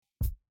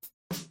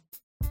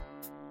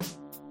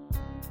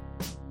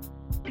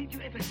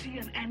see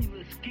an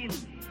animal skin.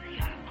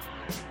 Yeah.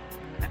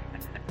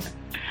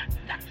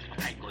 That's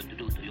what I'm going to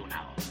do to you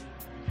now.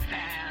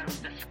 Tear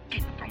the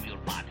skin from your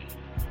body.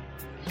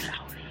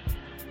 Slowly.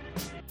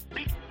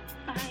 Bit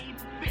by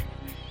bit.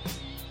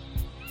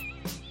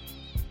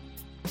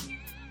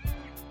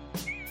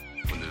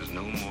 When there's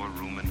no more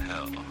room in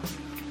hell,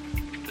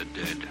 the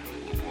dead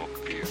will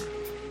walk here.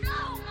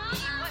 No!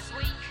 Eve was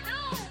weak.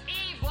 No!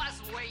 Eve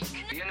was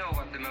weak. Do you know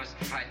what the most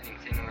frightening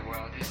thing in the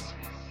world is?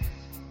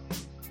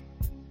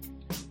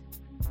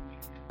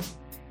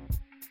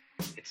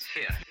 It's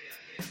fear.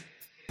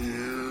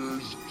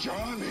 Here's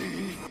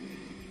Johnny.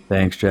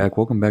 Thanks, Jack.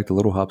 Welcome back to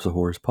Little Hops of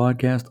Horrors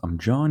podcast. I'm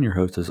John, your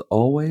host as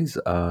always.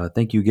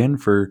 Thank you again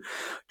for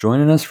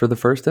joining us for the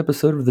first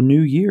episode of the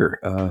new year.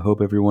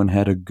 Hope everyone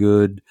had a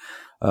good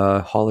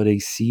holiday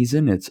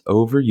season. It's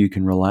over. You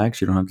can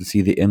relax. You don't have to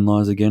see the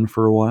in-laws again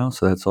for a while,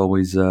 so that's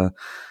always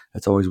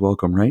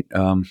welcome, right?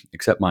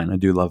 Except mine. I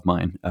do love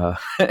mine.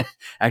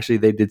 Actually,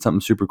 they did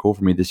something super cool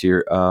for me this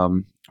year.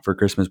 For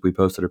Christmas, we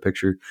posted a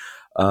picture.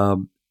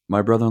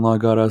 My brother-in-law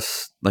got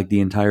us, like, the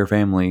entire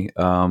family,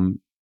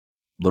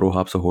 Little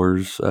Hops of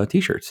Horrors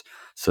t-shirts.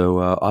 So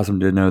awesome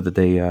to know that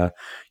they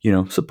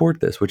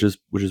support this, which is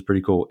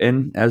pretty cool.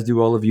 And as do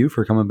all of you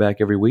for coming back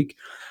every week.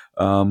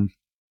 We're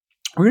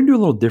gonna do a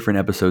little different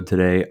episode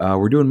today.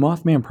 We're doing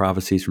Mothman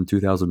Prophecies from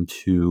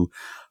 2002.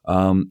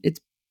 It's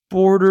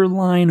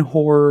borderline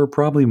horror,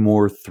 probably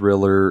more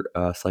thriller,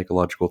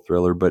 psychological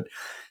thriller, but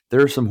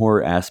there are some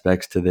horror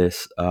aspects to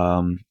this.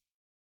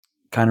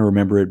 Kind of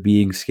remember it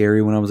being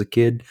scary when I was a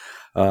kid.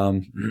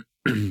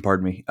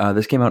 Pardon me.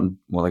 This came out in,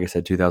 well, like I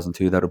said,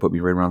 2002. That'll put me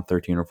right around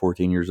 13 or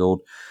 14 years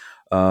old.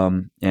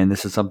 And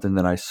this is something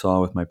that I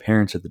saw with my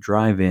parents at the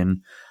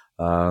drive-in,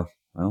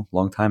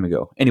 long time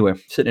ago. Anyway,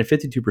 sitting at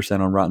 52%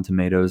 on Rotten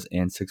Tomatoes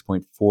and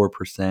 6.4%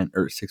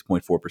 or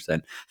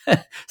 6.4%.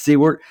 See,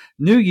 we're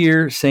new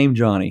year, same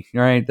Johnny.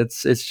 All right.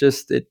 This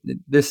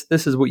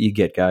is what you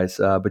get, guys.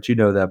 But you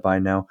know that by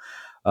now.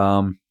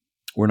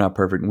 We're not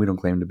perfect and we don't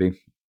claim to be.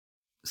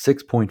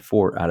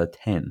 6.4 out of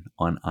 10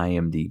 on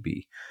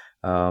IMDb.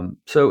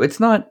 So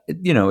it's not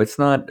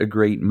a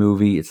great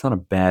movie. It's not a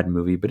bad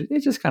movie, but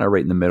it's just kind of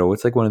right in the middle.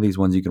 It's like one of these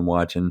ones you can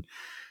watch and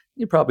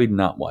you probably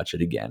not watch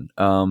it again.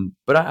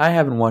 But I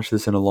haven't watched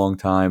this in a long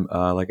time.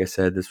 Like I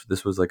said,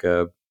 this was like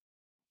I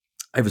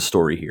have a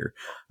story here,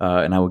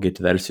 and I will get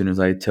to that as soon as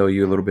I tell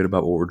you a little bit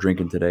about what we're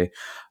drinking today.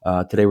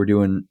 Today we're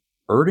doing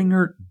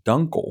Erdinger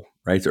Dunkel,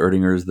 right? So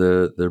Erdinger is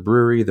the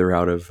brewery. They're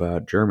out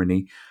of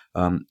Germany.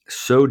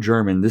 So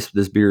German.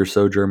 This beer is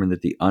so German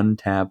that the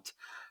untapped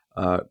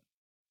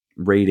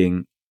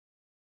rating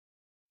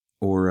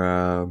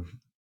or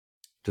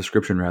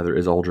description rather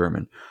is all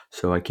German.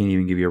 So I can't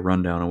even give you a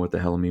rundown on what the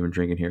hell I'm even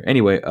drinking here.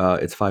 Anyway,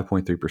 it's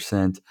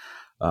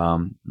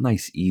 5.3%.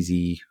 Nice,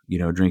 easy,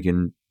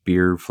 drinking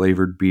beer,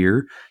 flavored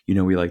beer.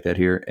 We like that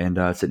here, and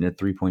it's sitting at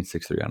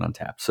 3.63 on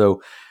tap.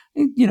 So,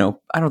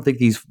 I don't think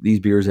these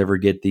beers ever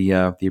get the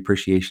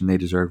appreciation they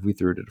deserve. We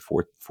threw it at a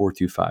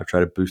 4.25, try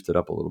to boost it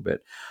up a little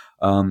bit.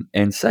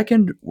 And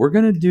second, we're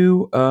gonna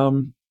do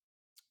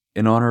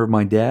in honor of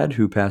my dad,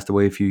 who passed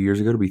away a few years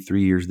ago. It'll be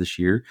 3 years this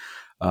year,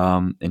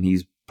 and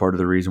he's part of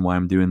the reason why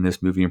I'm doing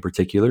this movie in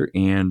particular.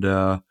 And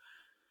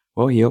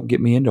he helped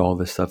get me into all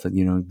this stuff.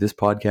 That this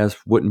podcast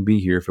wouldn't be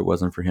here if it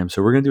wasn't for him.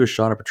 So we're gonna do a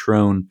shot of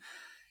Patron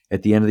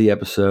at the end of the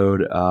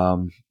episode.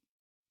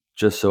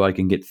 Just so I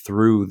can get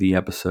through the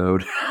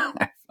episode.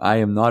 I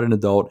am not an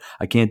adult.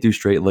 I can't do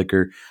straight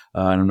liquor,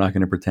 and I'm not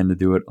going to pretend to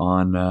do it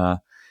on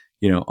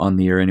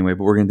the air anyway.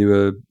 But we're going to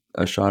do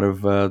a shot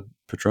of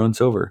Patron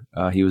Silver.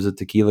 He was a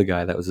tequila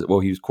guy. He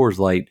was Coors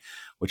Light,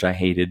 which I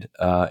hated,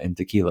 and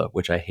tequila,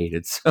 which I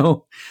hated.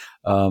 So,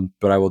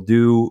 but I will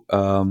do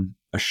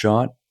a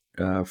shot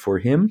for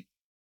him.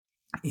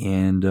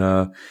 And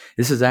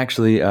this is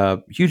actually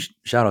a huge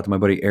shout out to my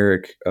buddy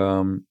Eric,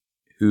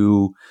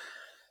 who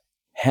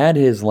had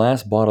his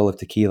last bottle of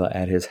tequila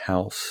at his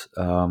house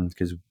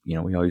because we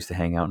all used to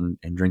hang out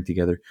and drink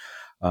together.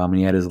 And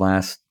he had his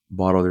last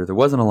bottle there. There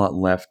wasn't a lot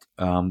left.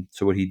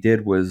 So what he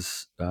did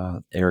was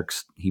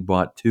he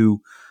bought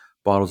 2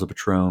 bottles of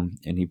Patron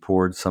and he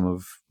poured some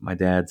of my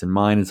dad's and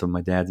mine and some of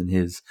my dad's and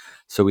his.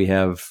 So we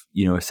have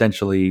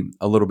essentially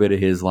a little bit of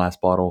his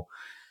last bottle,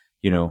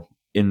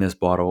 in this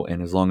bottle.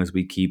 And as long as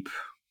we keep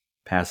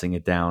passing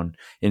it down,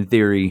 in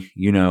theory,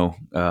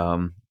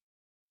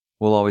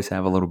 we'll always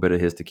have a little bit of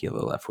his tequila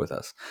left with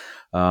us.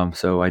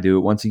 So I do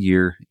it once a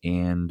year,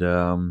 and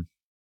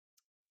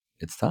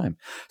it's time.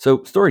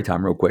 So story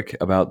time real quick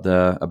about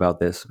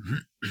this.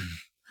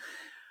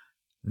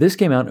 This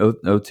came out in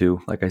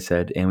 2002, like I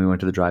said, and we went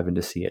to the drive-in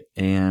to see it.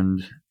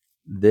 And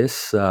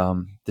this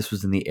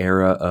was in the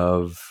era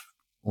of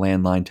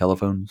landline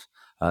telephones.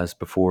 It's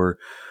before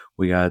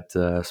we got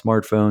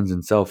smartphones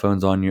and cell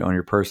phones on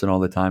your person all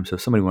the time. So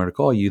if somebody wanted to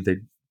call you,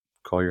 they'd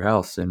call your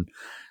house and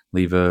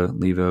leave a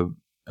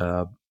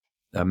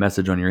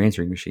message on your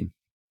answering machine.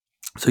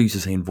 So used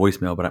to saying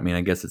voicemail, but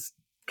I guess it's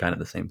kind of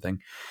the same thing.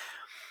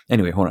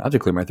 Anyway, hold on. I have to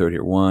clear my throat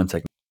here. 1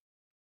 second.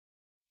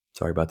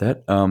 Sorry about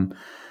that.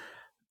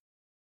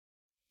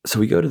 So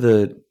we go to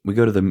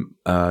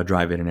the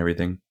drive-in and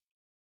everything.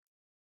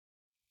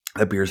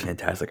 That beer is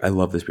fantastic. I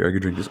love this beer. I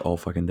could drink this all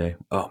fucking day.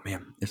 Oh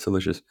man, it's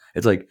delicious.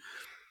 It's like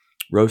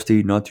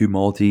roasty, not too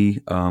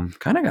malty.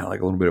 Kind of got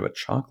like a little bit of a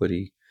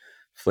chocolatey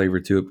flavor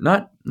to it.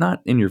 Not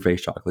in your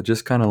face chocolate.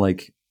 Just kind of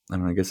like, I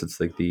don't know. I guess it's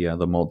like the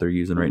malt they're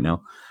using right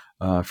now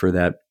for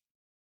that.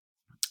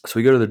 So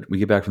we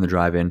get back from the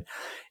drive-in,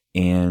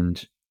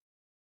 and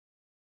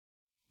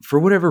for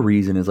whatever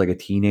reason, as like a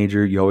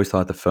teenager, you always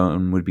thought the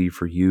phone would be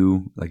for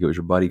you, like it was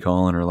your buddy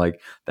calling, or like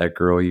that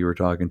girl you were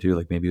talking to,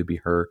 like maybe it would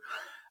be her.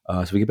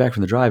 So we get back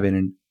from the drive-in,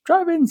 and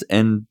drive-ins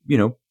and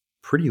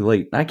pretty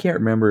late. I can't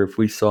remember if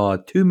we saw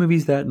 2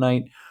 movies that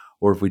night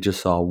or if we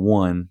just saw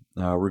one.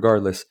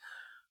 Regardless,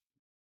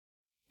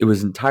 it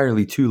was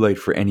entirely too late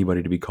for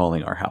anybody to be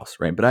calling our house,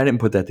 right? But I didn't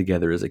put that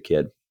together as a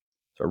kid.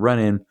 So I run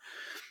in,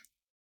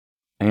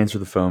 I answer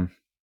the phone.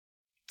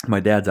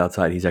 My dad's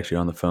outside. He's actually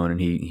on the phone, and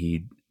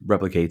he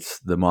replicates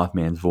the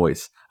Mothman's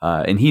voice.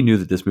 And he knew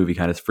that this movie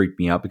kind of freaked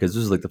me out because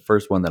this was like the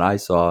first one that I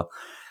saw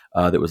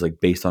that was like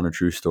based on a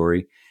true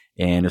story.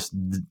 And it's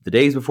the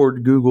days before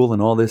Google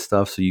and all this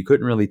stuff, so you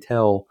couldn't really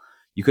tell.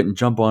 You couldn't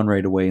jump on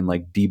right away and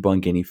like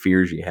debunk any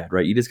fears you had,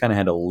 right? You just kind of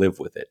had to live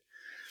with it.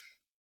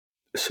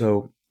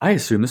 So I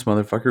assume this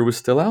motherfucker was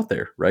still out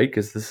there, right?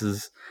 Because this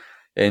is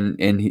and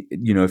he,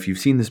 if you've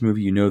seen this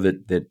movie, you know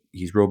that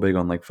he's real big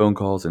on like phone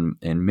calls and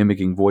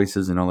mimicking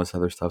voices and all this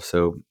other stuff.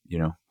 So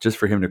just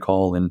for him to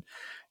call and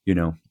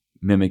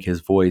mimic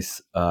his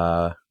voice,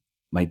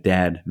 my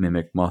dad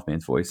mimicked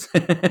Mothman's voice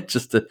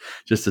just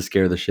to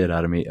scare the shit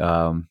out of me.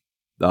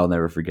 I'll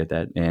never forget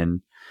that.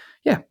 And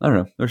yeah, I don't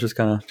know, it was just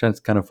kind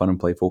of fun and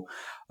playful.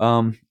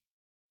 All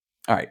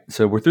right,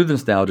 so we're through the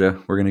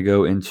nostalgia. We're gonna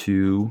go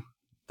into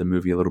the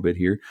movie a little bit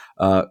here.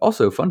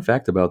 Also, fun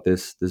fact about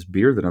this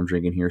beer that I'm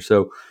drinking here.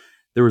 So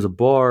there was a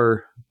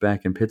bar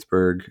back in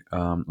Pittsburgh.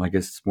 I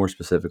guess more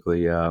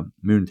specifically,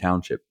 Moon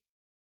Township,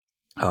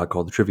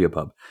 called the Trivia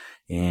Pub,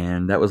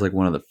 and that was like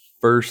one of the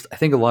first. I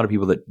think a lot of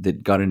people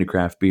that got into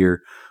craft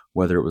beer,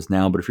 whether it was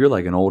now, but if you're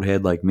like an old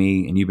head like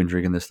me and you've been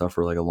drinking this stuff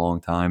for like a long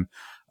time,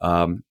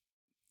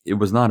 it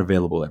was not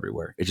available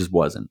everywhere. It just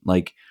wasn't.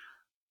 Like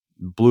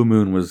Blue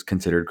Moon was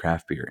considered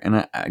craft beer,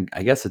 and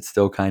I guess it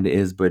still kind of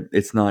is, but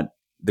it's not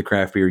the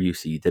craft beer you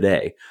see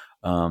today.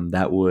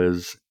 That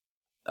was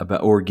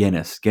about, or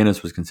Guinness.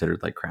 Guinness was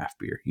considered like craft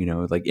beer.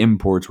 Like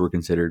imports were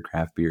considered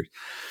craft beers.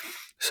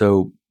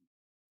 So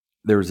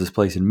there was this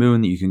place in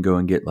Moon that you can go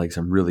and get like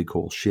some really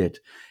cool shit,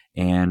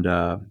 and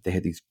they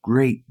had these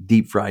great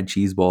deep fried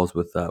cheese balls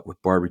with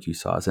barbecue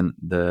sauce. And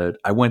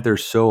I went there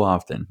so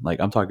often, like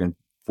I'm talking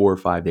 4 or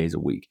 5 days a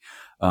week,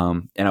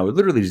 and I would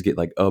literally just get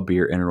like a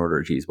beer and an order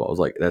of cheese balls.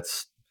 Like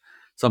that's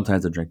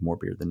sometimes I drink more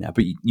beer than that,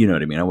 but you know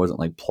what I mean. I wasn't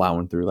like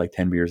plowing through like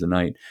 10 beers a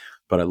night,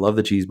 but I love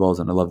the cheese balls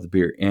and I love the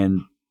beer.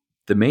 And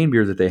the main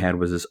beer that they had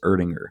was this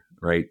Erdinger,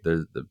 right?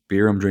 The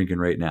beer I'm drinking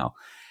right now.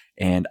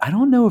 And I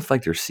don't know if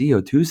like their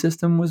CO2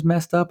 system was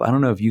messed up. I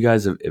don't know if you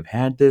guys have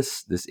had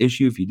this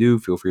issue. If you do,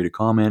 feel free to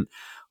comment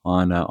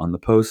on the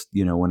post,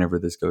 whenever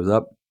this goes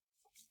up.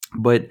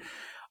 But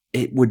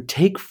it would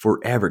take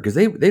forever because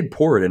they'd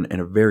pour it in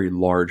a very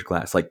large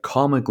glass, like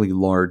comically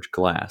large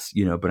glass,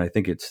 but I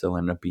think it still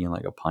ended up being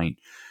like a pint.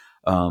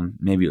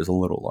 Maybe it was a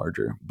little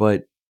larger,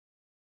 but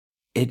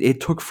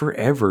it took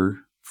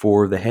forever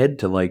for the head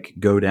to like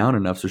go down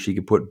enough so she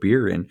could put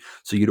beer in.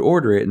 So you'd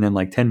order it and then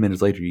like 10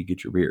 minutes later you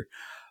get your beer.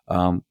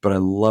 But I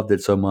loved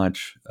it so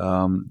much.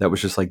 That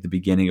was just like the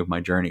beginning of my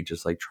journey,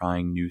 just like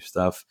trying new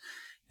stuff.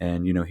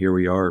 And, here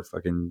we are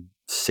fucking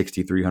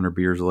 6,300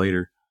 beers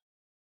later.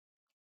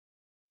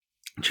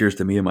 Cheers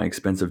to me and my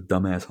expensive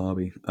dumbass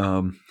hobby.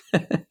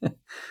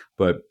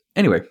 But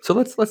anyway, so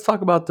let's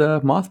talk about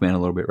Mothman a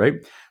little bit, right?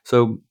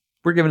 So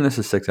we're giving this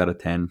a 6 out of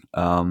 10.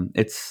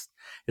 It's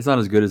not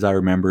as good as I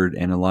remembered,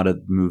 and a lot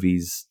of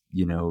movies,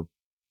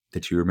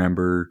 that you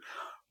remember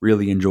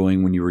really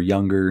enjoying when you were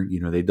younger,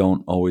 they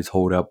don't always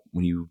hold up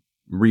when you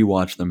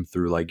rewatch them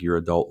through like your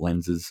adult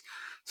lenses,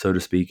 so to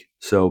speak.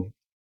 So,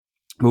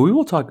 but we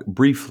will talk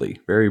briefly,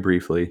 very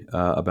briefly,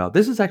 about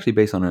this. Is actually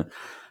based on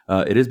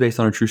it is based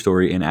on a true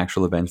story and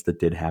actual events that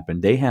did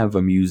happen. They have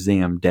a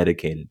museum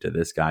dedicated to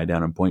this guy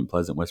down in Point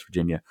Pleasant, West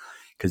Virginia.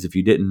 Because if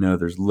you didn't know,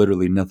 there's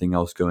literally nothing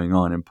else going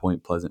on in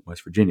Point Pleasant,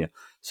 West Virginia.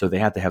 So they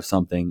have to have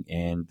something,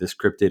 and this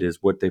cryptid is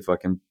what they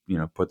fucking,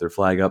 put their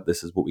flag up.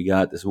 This is what we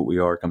got. This is what we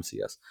are. Come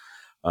see us.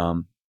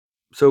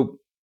 So,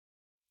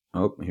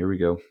 here we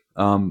go.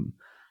 On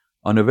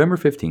November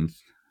 15th,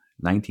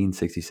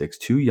 1966,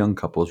 2 young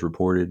couples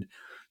reported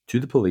to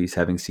the police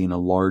having seen a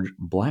large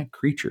black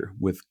creature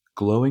with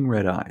glowing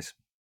red eyes.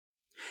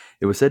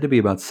 It was said to be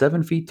about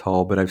 7 feet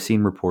tall, but I've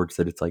seen reports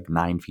that it's like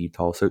 9 feet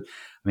tall. So,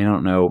 I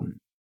don't know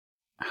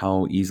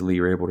how easily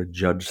you're able to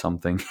judge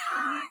something.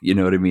 You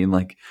know what I mean?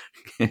 Like,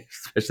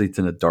 especially it's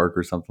in the dark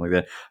or something like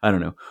that. I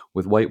don't know,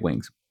 with white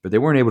wings. But they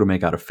weren't able to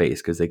make out a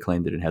face because they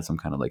claimed that it had some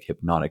kind of like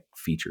hypnotic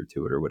feature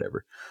to it or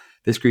whatever.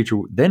 This creature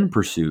then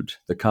pursued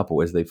the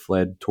couple as they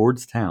fled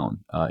towards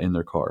town in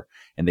their car.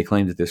 And they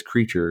claimed that this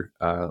creature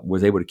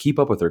was able to keep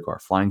up with their car,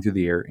 flying through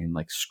the air and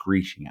like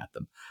screeching at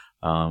them.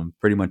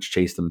 pretty much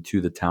chased them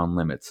to the town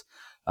limits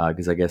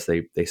because I guess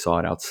they saw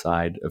it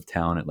outside of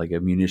town at like a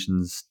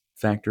munitions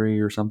factory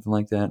or something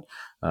like that.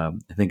 I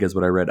think is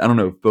what I read. I don't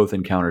know if both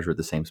encounters were at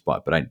the same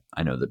spot, but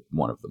I know that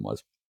one of them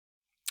was.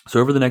 So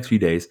over the next few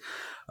days,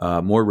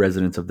 more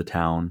residents of the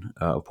town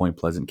of Point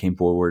Pleasant came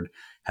forward,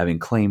 having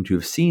claimed to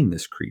have seen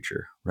this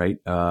creature, right?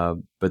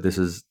 But this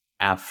is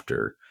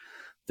after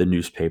the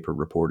newspaper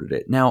reported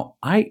it. Now,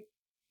 I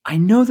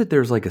know that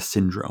there's like a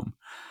syndrome,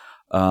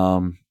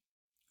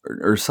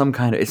 or some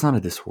kind of, it's not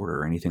a disorder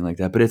or anything like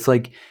that, but it's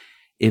like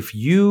if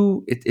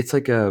you, it's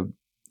like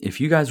if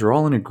you guys are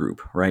all in a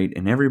group, right,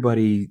 and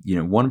everybody,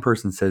 one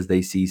person says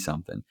they see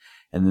something,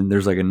 and then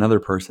there's like another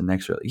person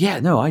next to it, yeah,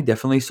 no, I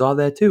definitely saw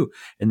that too,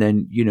 and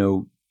then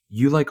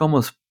you like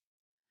almost,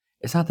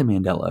 it's not the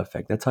Mandela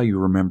effect. That's how you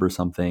remember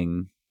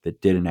something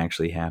that didn't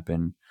actually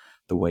happen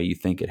the way you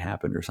think it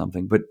happened or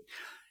something. But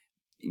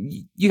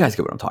you guys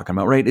get what I'm talking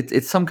about, right?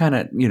 It's some kind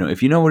of,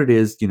 if you know what it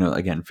is,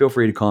 again, feel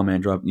free to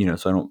comment, drop,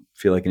 so I don't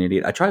feel like an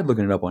idiot. I tried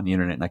looking it up on the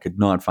internet and I could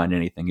not find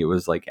anything. It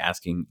was like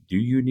asking, do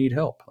you need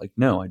help? Like,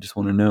 no, I just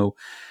want to know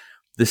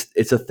this.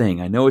 It's a thing.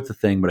 I know it's a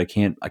thing, but I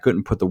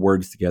couldn't put the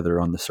words together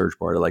on the search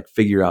bar to like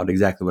figure out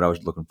exactly what I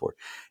was looking for.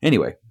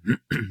 Anyway.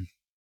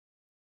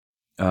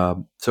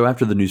 So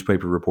after the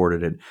newspaper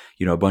reported it,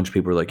 a bunch of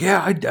people were like,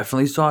 yeah, I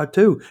definitely saw it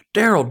too.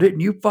 Daryl, didn't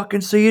you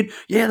fucking see it?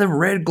 Yeah, them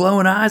red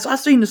glowing eyes. I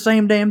seen the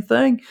same damn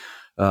thing.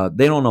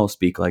 They don't all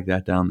speak like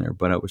that down there,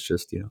 but it was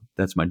just,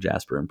 that's my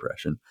Jasper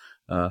impression.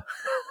 But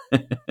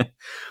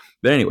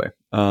anyway,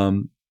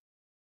 so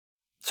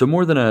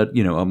more than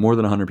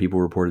 100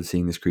 people reported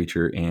seeing this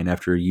creature, and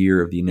after a year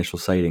of the initial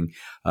sighting,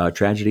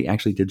 tragedy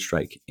actually did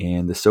strike,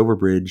 and the Silver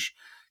Bridge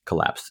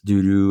collapsed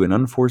due to an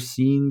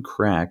unforeseen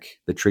crack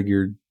that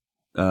triggered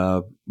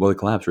it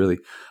collapsed really.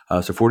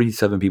 So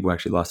 47 people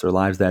actually lost their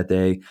lives that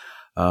day.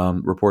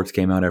 Reports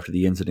came out after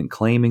the incident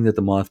claiming that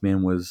the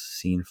Mothman was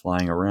seen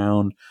flying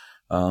around.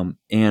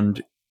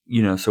 And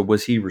so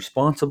was he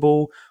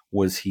responsible?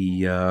 Was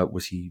he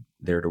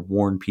there to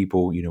warn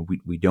people?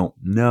 We don't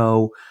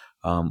know.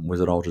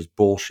 Was it all just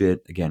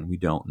bullshit? Again, we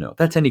don't know.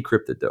 That's any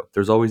cryptid though.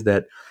 There's always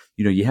that,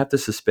 you have to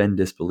suspend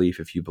disbelief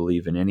if you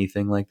believe in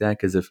anything like that.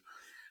 Cause if,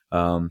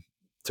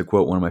 to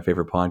quote one of my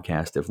favorite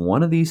podcasts, if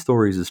one of these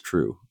stories is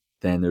true,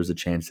 then there's a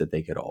chance that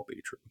they could all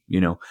be true.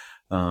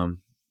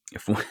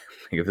 If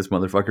if this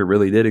motherfucker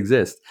really did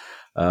exist,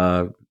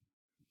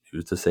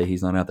 who's to say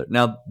he's not out there?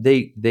 Now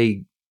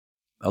they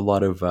a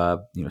lot of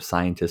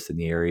scientists in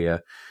the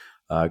area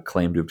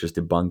claim to have just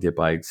debunked it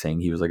by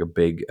saying he was like a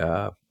big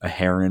a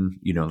heron,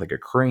 like a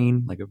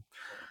crane, like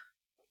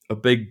a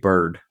big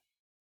bird.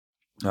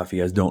 If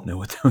you guys don't know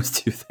what those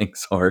two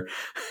things are,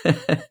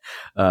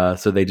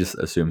 so they just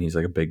assume he's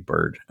like a big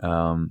bird,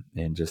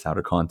 and just out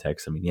of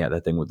context. I mean, yeah,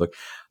 that thing would look.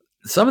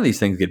 Some of these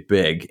things get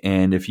big,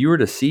 and if you were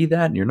to see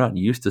that and you're not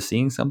used to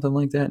seeing something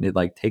like that and it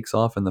like takes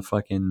off in the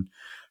fucking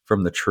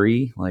from the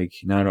tree, like,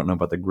 now I don't know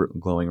about the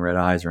glowing red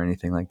eyes or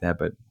anything like that,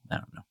 but I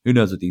don't know, who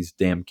knows what these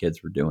damn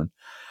kids were doing.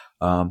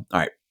 All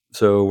right,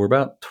 so we're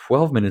about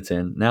 12 minutes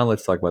in now.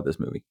 Let's talk about this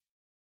movie.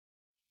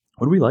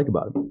 What do we like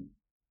about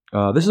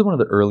it? This is one of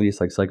the earliest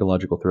like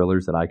psychological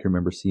thrillers that I can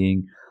remember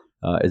seeing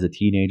as a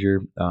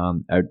teenager.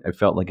 I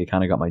felt like it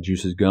kind of got my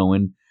juices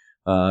going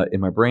in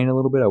my brain a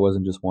little bit. I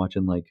wasn't just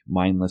watching like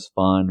mindless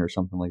fun or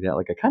something like that.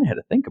 Like, I kind of had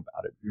to think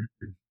about it,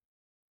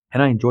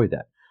 and I enjoyed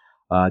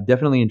that.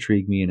 Definitely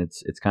intrigued me, and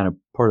it's kind of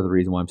part of the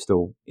reason why I'm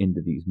still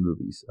into these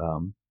movies.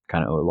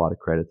 Kind of owe a lot of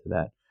credit to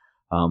that.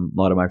 A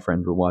lot of my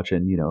friends were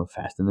watching,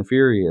 Fast and the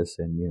Furious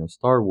and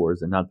Star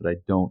Wars, and not that I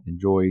don't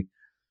enjoy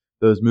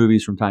those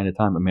movies from time to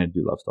time. I mean, I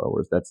do love Star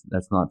Wars. That's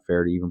not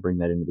fair to even bring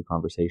that into the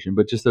conversation.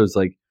 But just those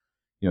like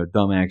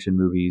dumb action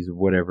movies,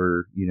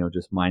 whatever,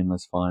 just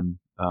mindless fun.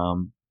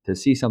 To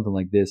see something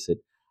like this,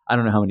 I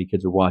don't know how many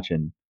kids are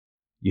watching,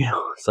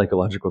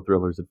 psychological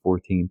thrillers at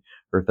 14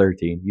 or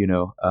 13.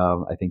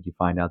 I think you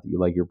find out that you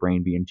like your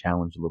brain being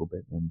challenged a little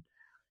bit, and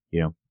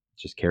it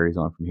just carries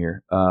on from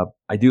here.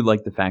 I do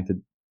like the fact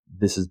that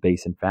this is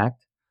based in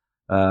fact,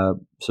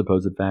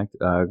 supposed fact.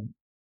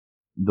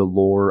 The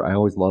lore, I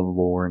always love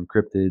lore and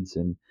cryptids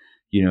and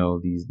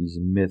these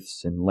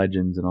myths and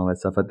legends and all that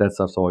stuff. That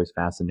stuff's always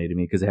fascinated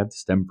me because they have to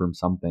stem from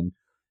something,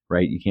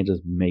 right? You can't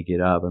just make it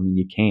up. I mean,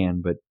 you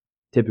can, but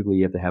typically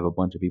you have to have a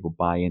bunch of people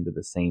buy into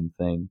the same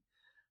thing,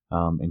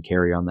 and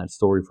carry on that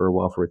story for a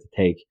while for it to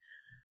take.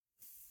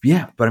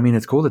 Yeah, but I mean,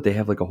 it's cool that they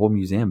have like a whole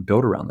museum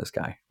built around this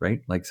guy,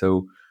 right? Like,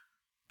 so,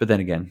 but then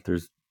again,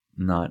 there's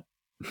not,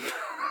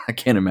 I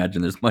can't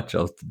imagine there's much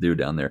else to do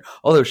down there.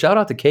 Although, shout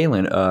out to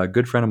Kaylin, a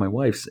good friend of my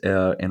wife's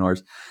and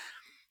ours.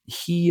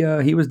 He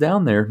was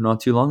down there not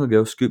too long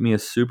ago, scooped me a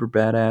super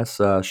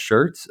badass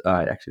shirt.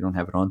 I actually don't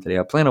have it on today.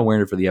 I plan on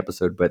wearing it for the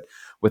episode, but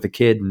with a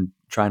kid and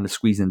trying to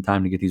squeeze in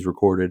time to get these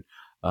recorded,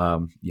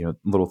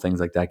 little things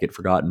like that get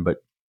forgotten. But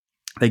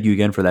thank you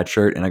again for that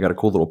shirt. And I got a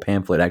cool little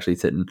pamphlet actually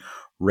sitting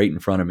right in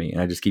front of me,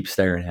 and I just keep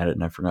staring at it,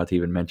 and I forgot to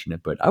even mention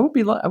it. But I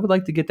would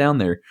like to get down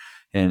there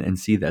and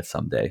see that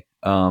someday.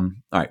 All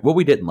right, what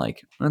we didn't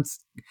like.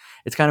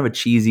 It's kind of a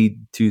cheesy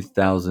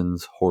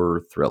 2000s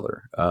horror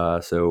thriller.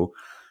 So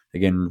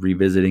again,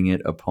 revisiting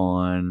it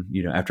upon,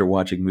 after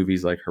watching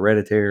movies like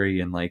Hereditary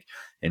and like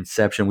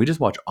Inception. We just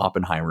watched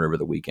Oppenheimer over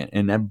the weekend,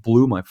 and that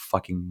blew my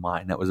fucking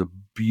mind. That was a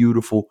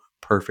beautiful,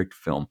 perfect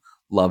film.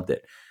 Loved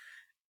it.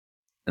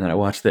 And then I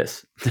watched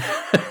this.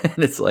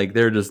 And it's like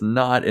they're just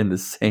not in the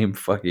same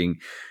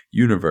fucking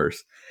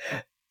universe.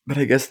 But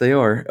I guess they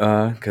are,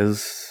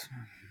 because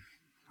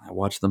I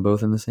watched them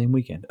both in the same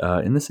weekend,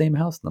 in the same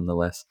house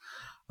nonetheless.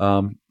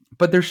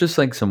 But there's just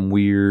like some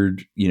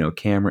weird,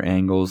 camera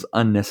angles,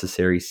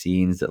 unnecessary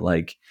scenes that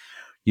like,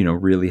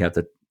 really have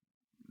to,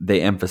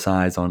 they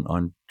emphasize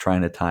on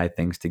trying to tie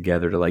things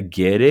together to like,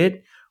 get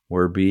it?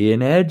 We're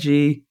being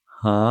edgy,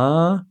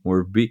 huh?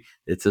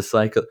 It's a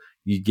cycle.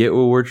 You get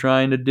what we're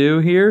trying to do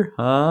here,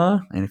 huh?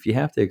 And if you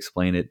have to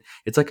explain it,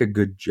 it's like a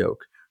good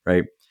joke,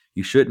 right?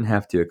 You shouldn't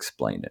have to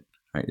explain it,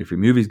 right? If your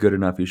movie's good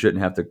enough, you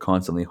shouldn't have to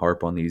constantly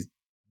harp on these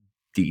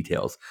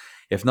details.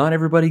 If not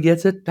everybody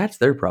gets it, that's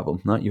their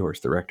problem, not yours,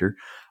 director.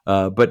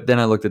 But then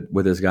I looked at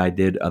what this guy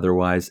did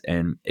otherwise,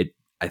 and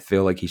I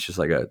feel like he's just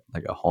like a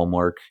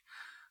Hallmark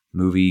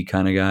movie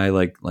kind of guy.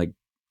 Like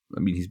I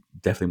mean, he's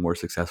definitely more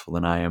successful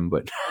than I am,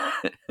 but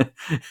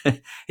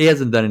he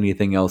hasn't done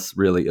anything else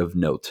really of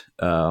note.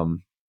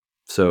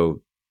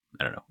 So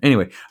I don't know.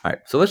 Anyway, all right.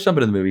 So let's jump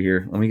into the movie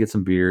here. Let me get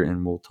some beer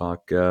and we'll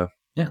talk. Yeah,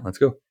 let's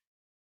go.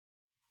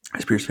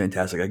 This beer's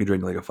fantastic. I could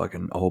drink like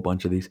a whole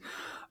bunch of these.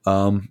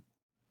 So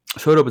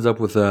it opens up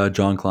with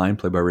John Klein,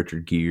 played by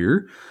Richard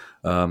Gere.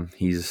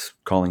 He's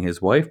calling his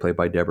wife, played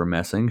by Deborah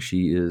Messing.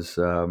 She is,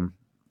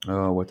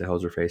 what the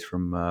hell's her face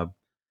from,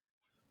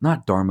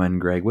 not Dharma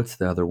and Greg. What's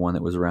the other one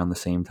that was around the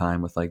same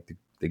time with like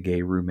the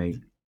gay roommate?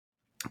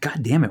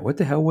 God damn it. What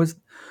the hell was,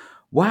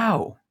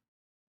 wow.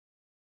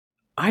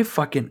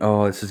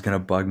 This is going to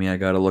bug me. I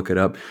got to look it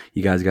up.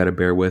 You guys got to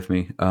bear with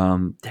me.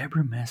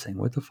 Deborah Messing,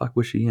 what the fuck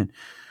was she in?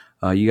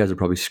 You guys are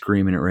probably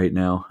screaming it right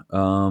now.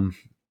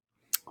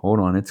 Hold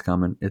on, it's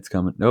coming.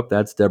 Nope,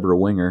 that's Deborah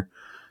Winger.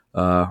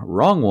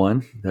 Wrong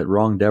one.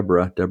 Wrong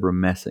Deborah. Deborah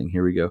Messing.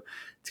 Here we go.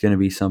 It's going to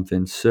be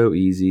something so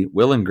easy.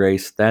 Will and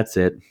Grace. That's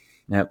it.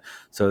 Yep.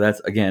 So that's,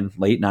 again,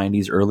 late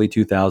 90s, early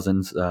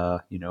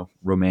 2000s,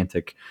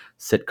 romantic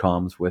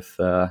sitcoms with,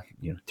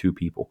 two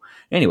people.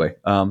 Anyway,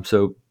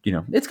 so,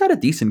 it's got a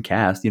decent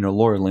cast.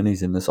 Laura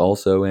Linney's in this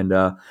also. And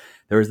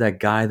there was that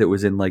guy that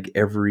was in like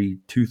every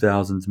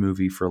 2000s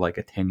movie for like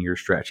a 10-year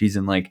stretch. He's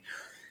in like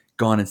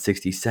Gone in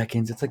 60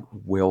 Seconds. It's like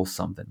Will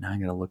something. Now I'm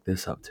going to look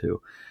this up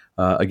too.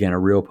 Again, a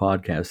real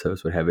podcast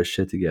host would have his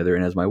shit together.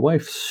 And as my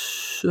wife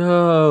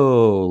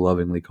so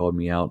lovingly called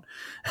me out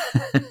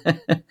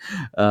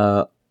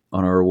on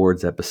our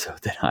awards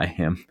episode, that I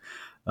am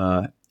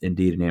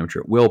indeed an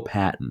amateur. Will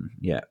Patton.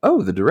 Yeah.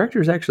 Oh, the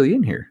director's actually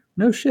in here.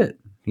 No shit.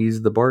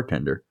 He's the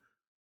bartender.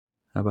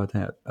 How about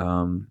that?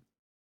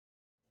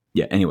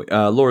 Yeah, anyway,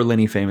 Laura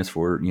Linney, famous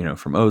for,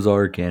 from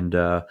Ozark, and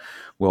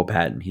Will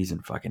Patton, he's in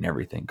fucking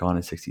everything. Gone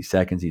in 60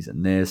 Seconds, he's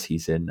in this.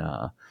 He's in,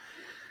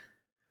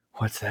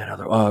 what's that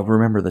other,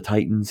 Remember the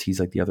Titans, he's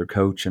like the other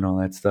coach and all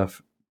that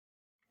stuff.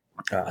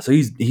 So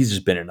he's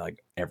just been in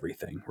like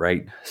everything,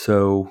 right?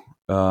 So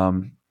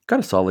got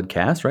a solid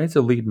cast, right?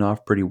 So leading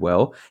off pretty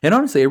well. And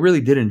honestly, I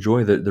really did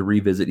enjoy the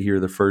revisit here,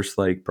 the first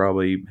like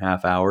probably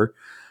half hour.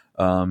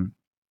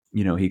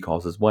 He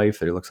calls his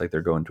wife. It looks like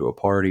they're going to a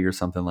party or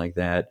something like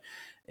that.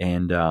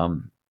 And,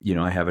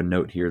 I have a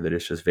note here that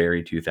it's just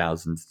very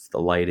 2000s. It's the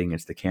lighting,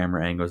 it's the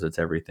camera angles, it's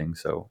everything.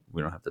 So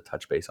we don't have to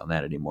touch base on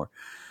that anymore.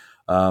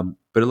 But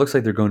it looks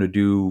like they're going to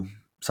do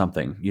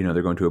something.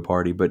 They're going to a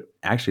party, but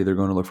actually they're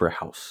going to look for a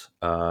house.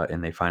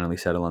 And they finally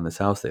settle on this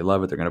house. They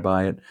love it. They're going to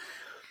buy it.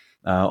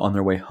 On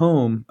their way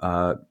home,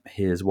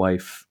 his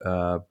wife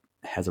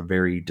has a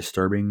very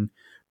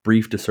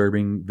brief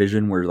disturbing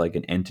vision where like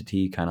an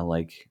entity kind of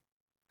like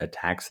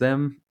attacks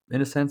them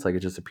in a sense, like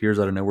it just appears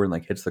out of nowhere and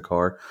like hits the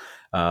car.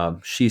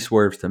 She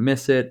swerves to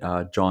miss it.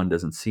 John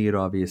doesn't see it,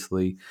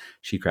 obviously.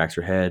 She cracks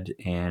her head,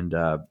 and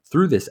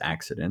through this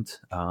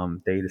accident,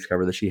 they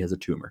discover that she has a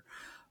tumor.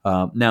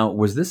 Now,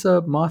 was this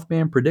a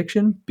Mothman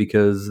prediction?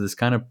 Because this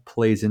kind of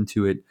plays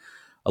into it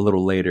a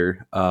little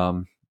later.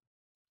 That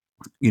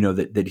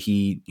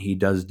he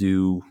does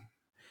do.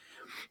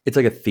 It's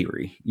like a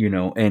theory,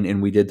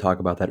 and we did talk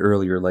about that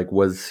earlier. Like,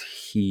 was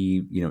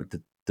he,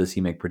 does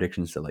he make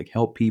predictions to like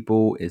help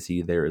people? Is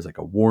he there as like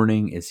a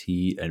warning? Is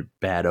he a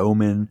bad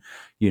omen?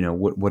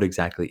 What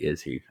exactly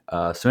is he?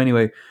 So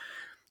anyway,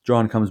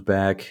 John comes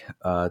back,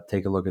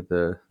 take a look at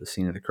the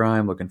scene of the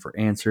crime, looking for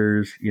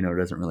answers,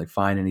 doesn't really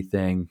find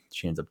anything.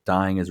 She ends up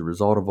dying as a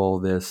result of all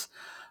of this.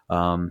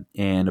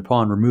 And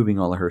upon removing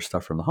all of her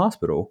stuff from the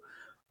hospital,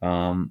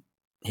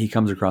 he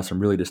comes across some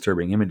really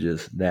disturbing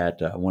images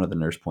that one of the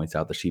nurse points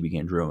out that she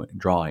began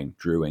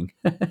drawing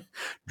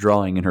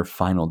in her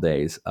final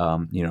days. A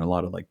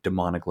lot of like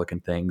demonic looking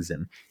things,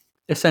 and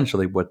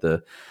essentially what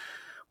the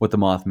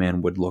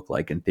Mothman would look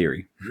like in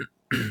theory.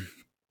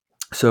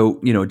 So,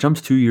 it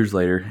jumps 2 years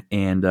later,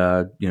 and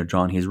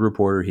John, he's a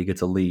reporter. He gets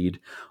a lead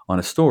on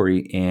a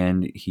story,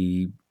 and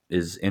he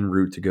is en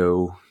route to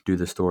go do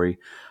the story.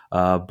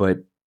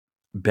 But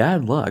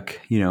bad luck,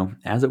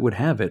 as it would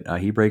have it,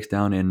 he breaks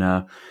down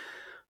in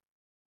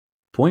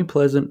Point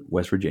Pleasant,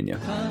 West Virginia.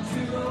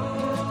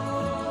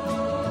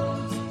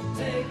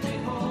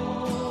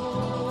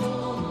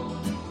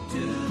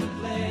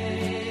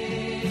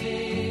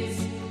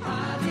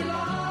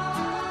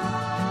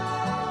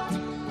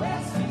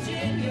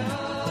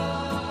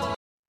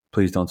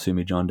 Please don't sue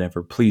me, John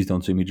Denver. Please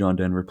don't sue me, John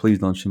Denver. Please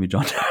don't sue me,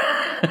 John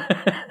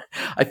Denver.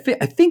 I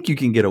think you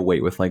can get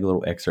away with like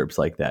little excerpts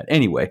like that.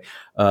 Anyway,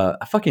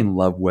 I fucking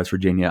love West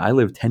Virginia. I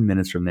live 10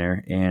 minutes from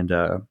there, and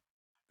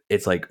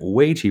it's like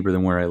way cheaper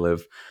than where I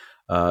live.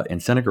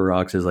 And Seneca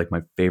Rocks is like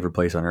my favorite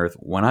place on earth.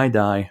 When I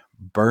die,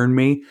 burn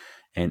me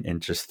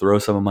and just throw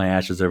some of my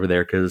ashes over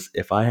there, because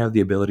if I have the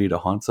ability to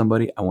haunt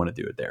somebody, I want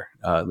to do it there.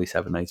 At least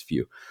have a nice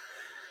view.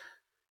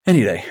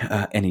 Any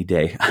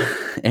day.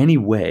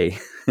 Anyway,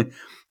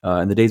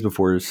 in the days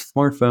before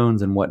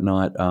smartphones and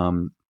whatnot,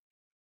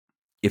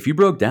 if you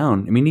broke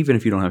down, I mean, even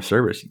if you don't have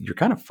service, you're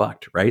kind of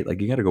fucked, right? Like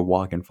you got to go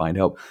walk and find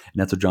help.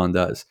 And that's what John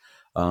does.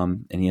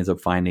 And he ends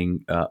up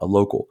finding a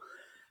local.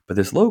 But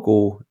this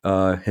local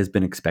has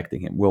been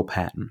expecting him, Will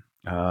Patton,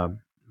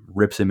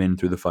 rips him in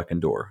through the fucking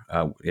door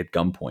at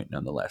gunpoint,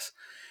 nonetheless.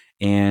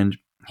 And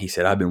he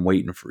said, I've been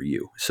waiting for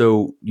you.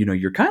 So,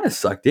 you're kind of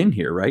sucked in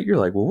here, right? You're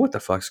like, well, what the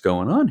fuck's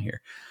going on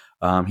here?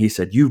 He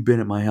said, you've been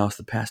at my house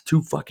the past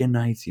 2 fucking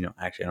nights.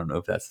 Actually, I don't know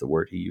if that's the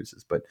word he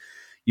uses, but,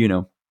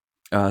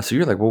 so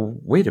you're like, well,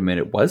 wait a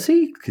minute, was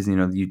he? Because,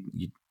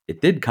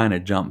 it did kind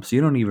of jump. So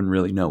you don't even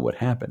really know what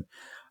happened.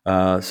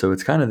 So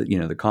it's kind of,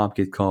 the cop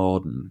gets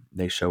called and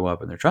they show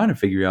up and they're trying to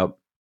figure out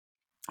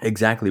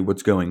exactly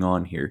what's going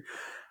on here.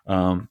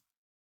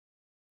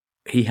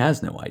 He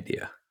has no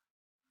idea.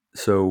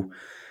 So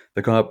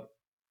the cop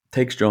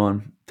takes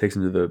John, takes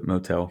him to the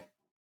motel.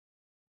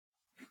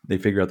 They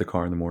figure out the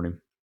car in the morning.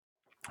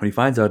 When he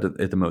finds out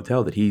at the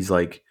motel that he's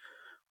like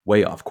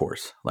way off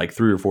course, like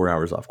 3 or 4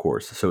 hours off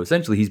course. So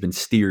essentially he's been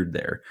steered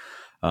there.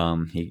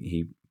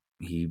 He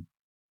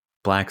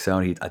blacks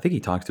out. I think he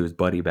talks to his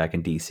buddy back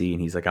in DC and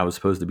he's like, I was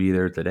supposed to be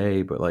there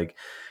today, but like,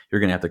 you're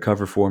going to have to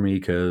cover for me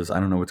because I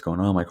don't know what's going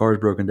on. My car's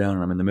broken down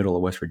and I'm in the middle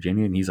of West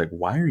Virginia. And he's like,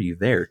 why are you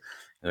there?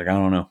 He's like, I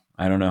don't know.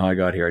 I don't know how I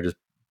got here. I just,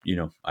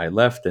 I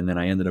left and then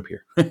I ended up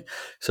here.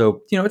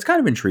 So, it's kind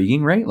of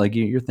intriguing, right? Like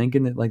you're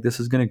thinking that like this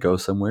is going to go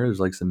somewhere. There's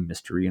like some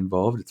mystery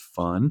involved. It's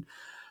fun.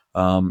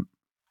 So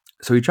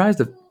he tries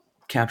to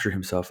capture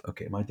himself.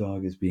 Okay, my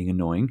dog is being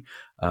annoying.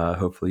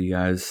 Hopefully you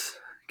guys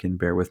can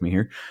bear with me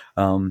here.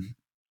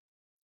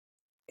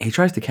 He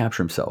tries to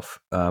capture himself,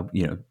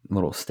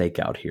 little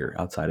stakeout here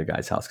outside a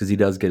guy's house because he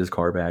does get his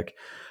car back.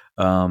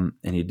 And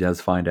he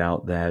does find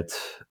out that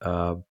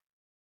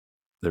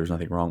there's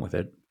nothing wrong with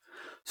it.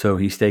 So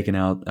he's staking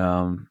out,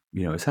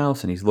 his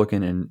house and he's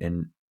looking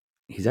and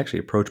he's actually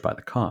approached by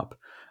the cop.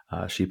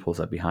 She pulls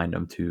up behind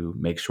him to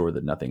make sure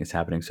that nothing is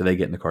happening. So they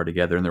get in the car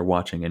together and they're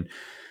watching and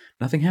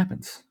nothing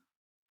happens.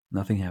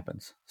 Nothing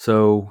happens.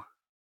 So,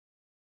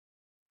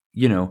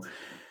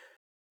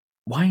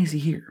 why is he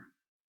here?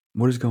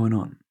 What is going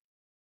on?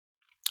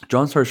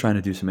 John starts trying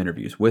to do some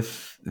interviews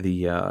with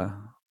the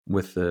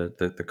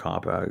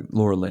cop,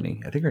 Laura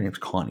Linney. I think her name's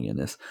Connie in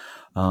this.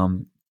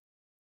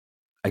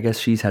 I guess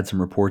she's had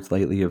some reports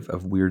lately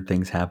of weird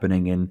things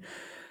happening, and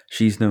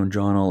she's known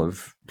John all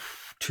of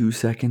 2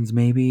 seconds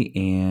maybe,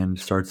 and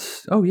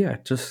starts, oh yeah,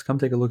 just come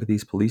take a look at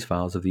these police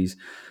files of these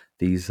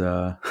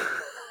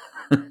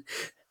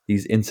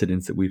these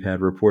incidents that we've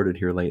had reported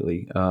here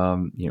lately.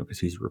 Because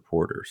he's a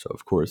reporter, so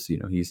of course,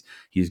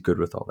 he's good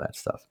with all that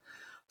stuff.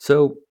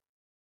 So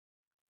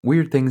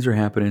weird things are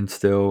happening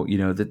still.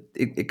 That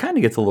it kind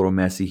of gets a little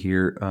messy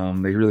here.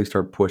 They really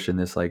start pushing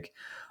this like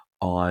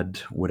odd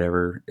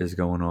whatever is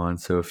going on.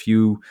 So a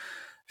few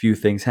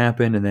things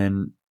happen, and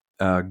then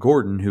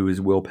Gordon, who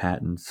is Will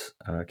Patton's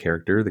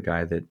character, the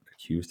guy that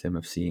accused him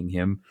of seeing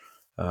him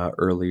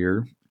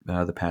earlier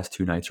the past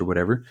 2 nights or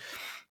whatever,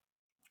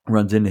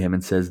 runs into him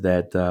and says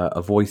that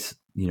a voice,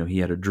 he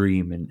had a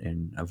dream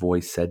and a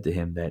voice said to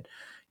him that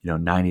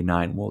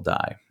 99 will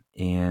die.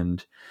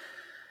 And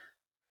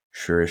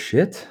sure as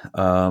shit,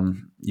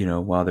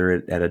 while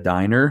they're at a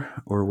diner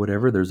or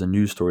whatever, there's a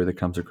news story that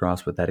comes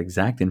across with that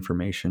exact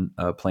information.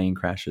 Plane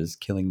crashes,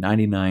 killing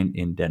 99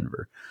 in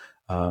Denver.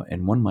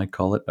 And one might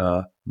call it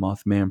a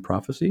Mothman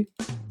prophecy.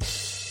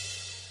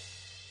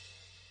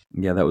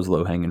 Yeah, that was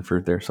low-hanging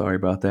fruit there. Sorry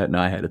about that. No,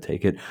 I had to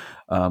take it.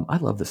 I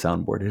love the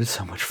soundboard. It is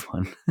so much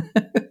fun.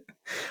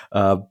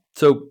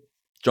 So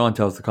John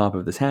tells the cop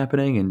of this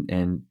happening,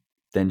 and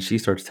then she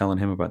starts telling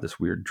him about this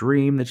weird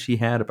dream that she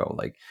had about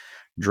like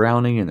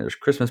drowning, and there's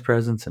Christmas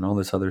presents and all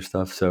this other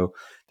stuff. So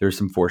there's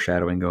some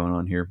foreshadowing going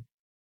on here.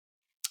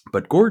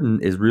 But Gordon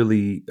is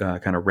really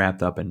kind of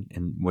wrapped up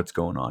in what's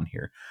going on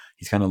here.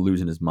 He's kind of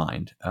losing his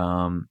mind.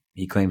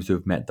 He claims to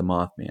have met the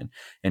Mothman,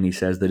 and he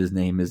says that his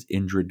name is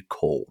Indrid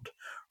Cold,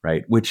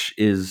 right? Which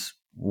is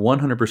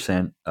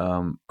 100%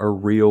 a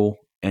real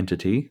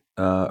entity,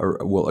 a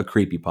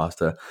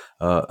creepypasta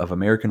of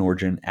American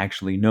origin,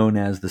 actually known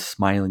as the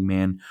Smiling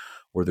Man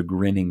or the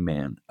Grinning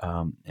Man,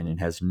 and it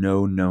has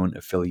no known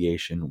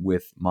affiliation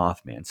with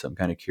Mothman. So I'm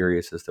kind of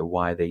curious as to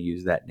why they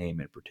use that name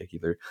in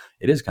particular.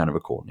 It is kind of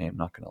a cool name,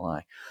 not going to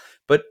lie.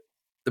 But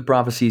the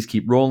prophecies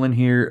keep rolling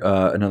here.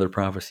 Another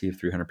prophecy of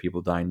 300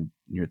 people dying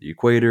near the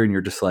equator, and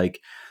you're just like,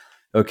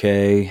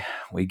 okay,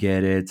 we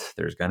get it.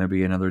 There's gonna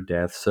be another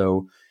death.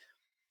 So,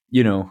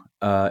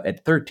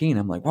 at 13,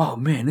 I'm like, wow,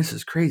 man, this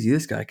is crazy.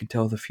 This guy can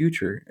tell the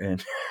future,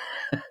 and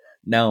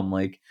now I'm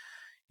like,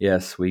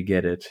 yes, we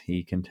get it.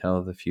 He can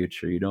tell the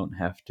future. You don't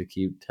have to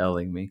keep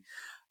telling me.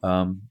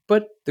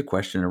 But the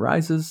question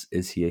arises,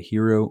 is he a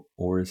hero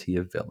or is he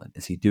a villain?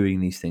 Is he doing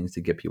these things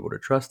to get people to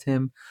trust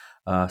him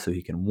so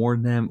he can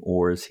warn them?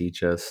 Or is he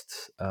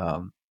just,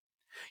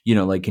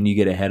 like, can you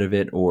get ahead of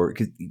it? Or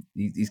because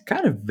he's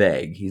kind of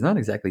vague. He's not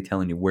exactly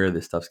telling you where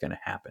this stuff's going to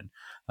happen.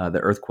 The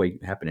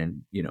earthquake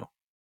happened in,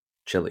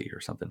 Chile or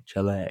something.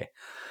 Chile.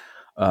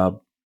 Uh,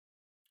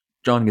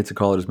 John gets a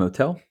call at his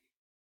motel.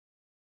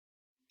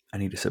 I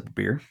need a sip of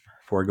beer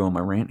before I go on my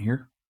rant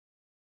here.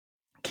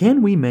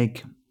 Can we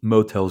make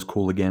motels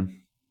cool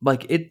again?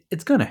 Like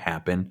it's gonna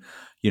happen.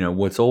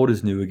 What's old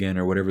is new again,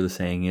 or whatever the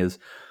saying is.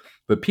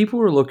 But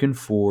people are looking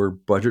for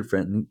budget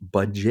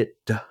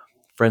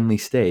friendly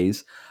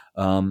stays.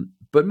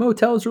 But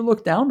motels are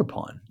looked down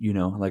upon.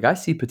 Like I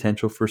see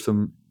potential for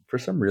some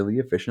really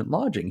efficient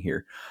lodging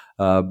here.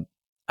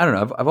 I don't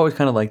know. I've always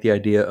kind of liked the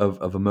idea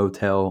of a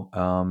motel.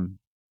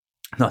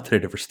 Not that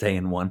I'd ever stay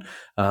in one,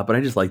 but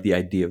I just like the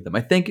idea of them.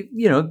 I think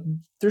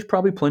there's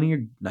probably plenty of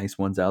nice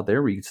ones out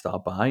there where you can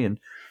stop by and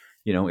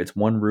it's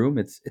one room.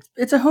 It's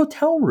a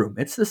hotel room.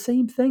 It's the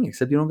same thing,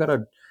 except you don't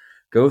gotta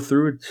go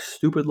through a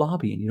stupid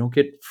lobby and you don't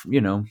get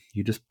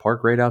you just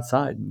park right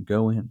outside and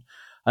go in.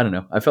 I don't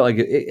know. I felt like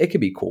it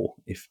could be cool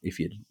if I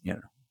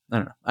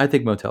don't know. I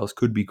think motels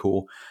could be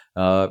cool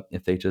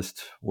if they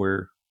just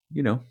were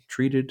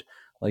treated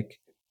like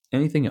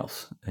anything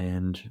else,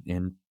 and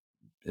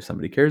if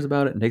somebody cares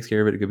about it and takes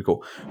care of it, it could be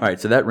cool. All right,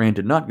 so that rant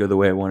did not go the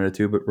way I wanted it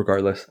to, but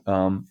regardless,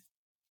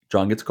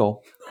 John gets a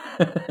call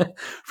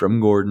from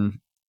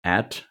Gordon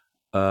at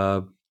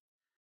uh,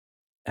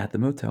 at the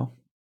motel,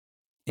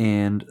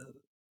 and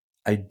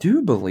I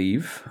do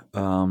believe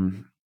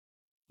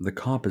the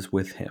cop is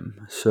with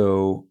him.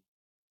 So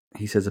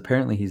he says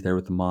apparently he's there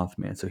with the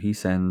Mothman. So he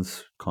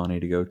sends Connie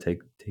to go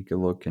take a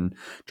look, and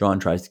John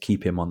tries to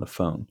keep him on the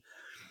phone.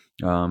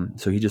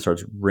 So he just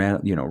starts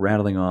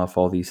rattling off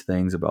all these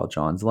things about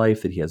John's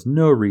life that he has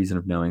no reason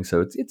of knowing.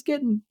 So it's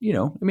getting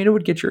I mean, it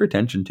would get your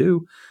attention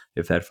too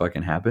if that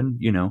fucking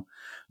happened.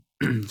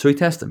 So he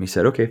tests him. He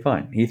said, okay,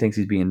 fine. He thinks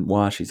he's being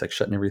watched. He's like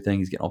shutting everything.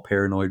 He's getting all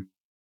paranoid,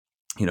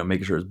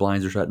 making sure his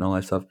blinds are shut and all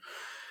that stuff.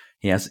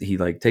 He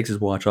like takes his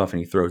watch off and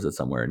he throws it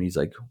somewhere. And he's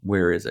like,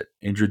 where is it?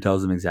 Andrew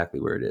tells him exactly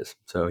where it is.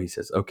 So he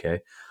says,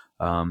 okay.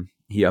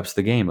 He ups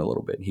the game a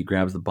little bit. He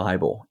grabs the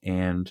Bible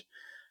and,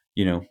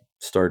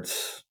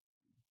 starts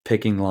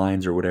picking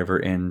lines or whatever.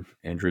 And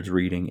Andrew's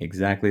reading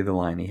exactly the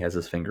line he has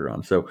his finger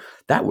on. So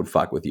that would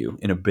fuck with you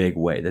in a big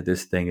way, that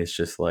this thing is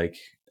just like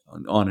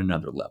on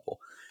another level.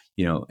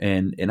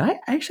 And I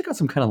actually got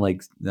some kind of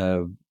like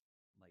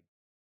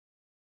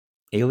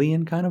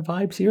alien kind of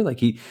vibes here.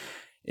 Like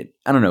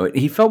I don't know.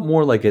 He felt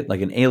more like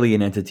an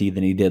alien entity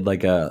than he did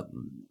like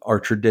our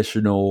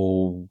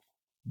traditional,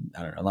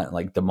 I don't know,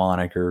 like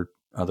demonic or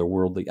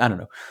otherworldly. I don't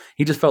know.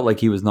 He just felt like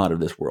he was not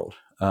of this world.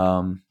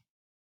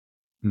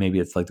 Maybe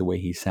it's like the way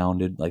he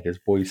sounded, like his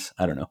voice.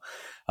 I don't know.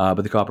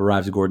 But the cop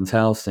arrives at Gordon's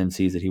house and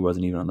sees that he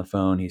wasn't even on the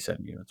phone. He said,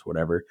 it's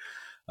whatever.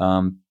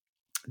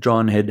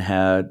 John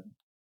had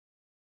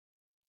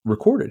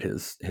recorded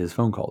his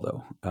phone call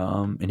though,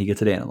 and he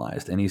gets it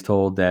analyzed, and he's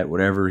told that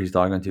whatever he's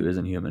talking to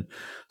isn't human.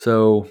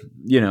 So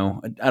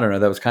I don't know,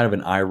 that was kind of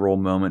an eye roll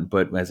moment,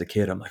 but as a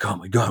kid I'm like, oh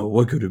my god,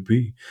 what could it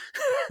be?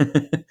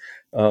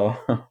 uh,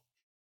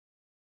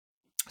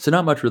 so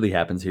not much really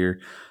happens here.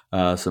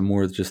 Some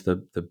more just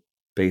the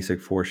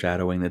basic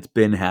foreshadowing that's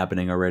been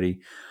happening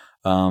already.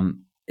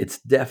 It's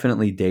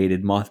definitely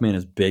dated. Mothman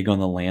is big on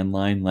the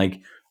landline.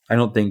 Like, I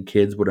don't think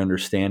kids would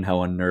understand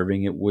how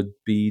unnerving it would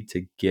be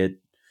to get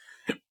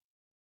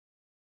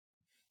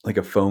like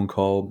a phone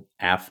call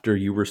after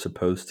you were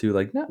supposed to.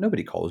 Like,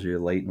 nobody calls you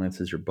late unless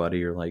it's your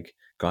buddy, or like,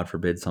 God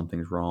forbid,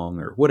 something's wrong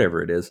or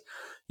whatever it is.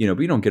 But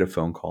you don't get a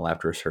phone call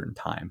after a certain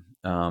time.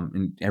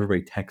 And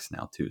everybody texts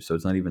now too, so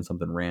it's not even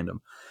something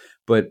random.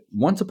 But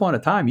once upon a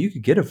time, you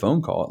could get a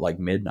phone call at like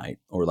midnight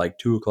or like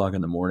 2 o'clock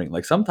in the morning.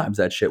 Like, sometimes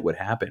that shit would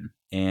happen,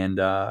 and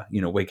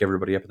wake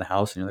everybody up in the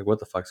house, and you're like, what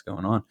the fuck's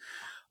going on?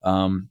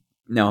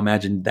 Now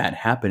imagine that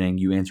happening,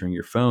 you answering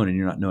your phone and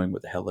you're not knowing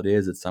what the hell it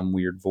is. It's some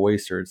weird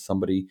voice, or it's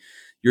somebody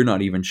you're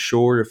not even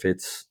sure if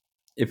it's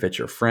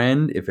your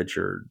friend, if it's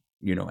your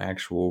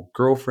actual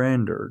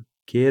girlfriend or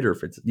kid, or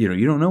if it's you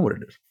don't know what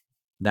it is.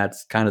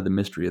 That's kind of the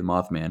mystery of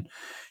Mothman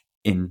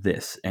in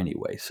this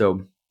anyway.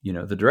 So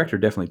the director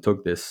definitely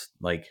took this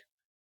like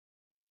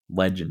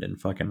legend and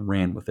fucking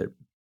ran with it,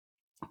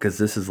 because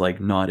this is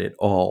like not at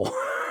all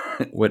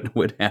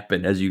what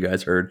happened, as you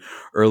guys heard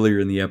earlier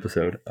in the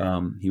episode.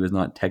 He was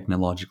not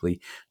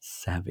technologically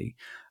savvy,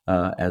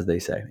 as they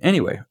say.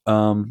 Anyway,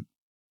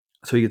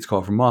 so he gets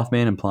called from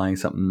Mothman implying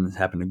something's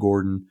happened to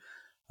Gordon.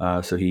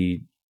 So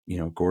he,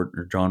 Gordon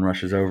or John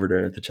rushes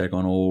over to check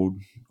on old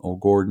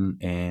Gordon,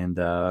 and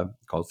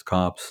calls the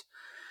cops.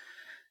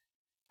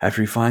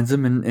 after he finds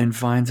him and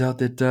finds out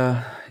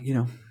that,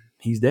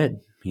 he's dead.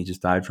 He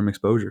just died from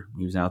exposure.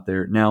 He was out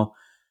there. Now,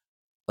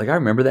 like, I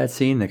remember that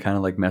scene that kind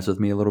of like messed with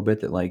me a little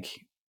bit, that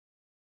like,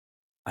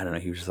 I don't know,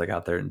 he was just like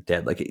out there and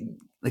dead. Like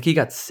he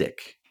got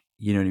sick.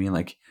 You know what I mean?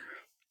 Like,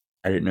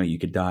 I didn't know you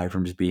could die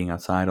from just being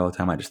outside all the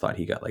time. I just thought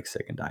he got like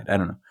sick and died. I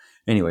don't know.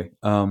 Anyway,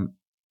 but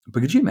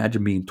could you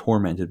imagine being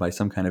tormented by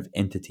some kind of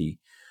entity,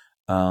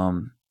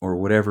 or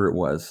whatever it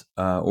was,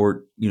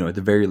 or at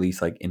the very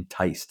least, like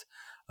enticed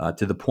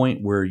to the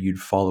point where you'd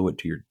follow it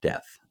to your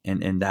death?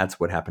 And that's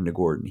what happened to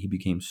Gordon. He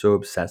became so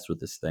obsessed with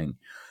this thing,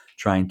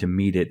 trying to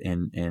meet it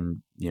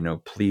and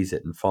please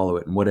it and follow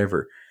it and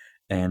whatever.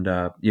 And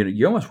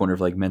you almost wonder if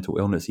like mental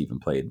illness even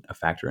played a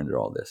factor into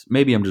all this.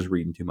 Maybe I'm just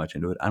reading too much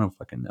into it. I don't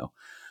fucking know.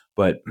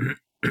 But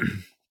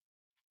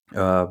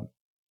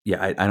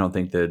yeah, I don't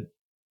think that.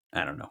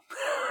 I don't know.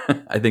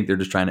 I think they're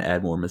just trying to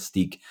add more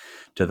mystique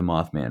to the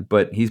Mothman.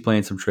 But he's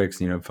playing some tricks.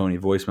 Phony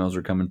voicemails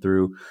are coming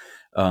through.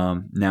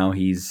 Now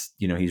he's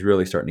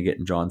really starting to get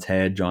in John's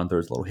head. John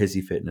throws a little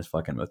hissy fit in his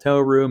fucking motel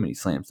room, and he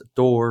slams the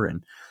door.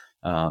 And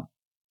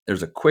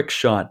there's a quick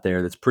shot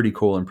there that's pretty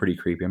cool and pretty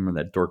creepy. I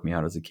remember that dorked me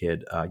out as a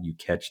kid. You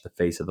catch the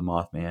face of the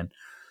Mothman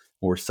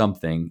or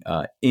something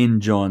in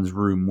John's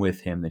room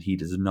with him that he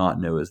does not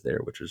know is there,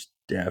 which is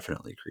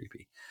definitely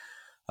creepy.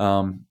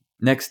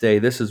 Next day,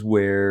 this is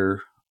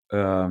where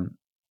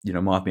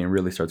Mothman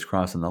really starts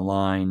crossing the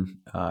line.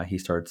 He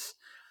starts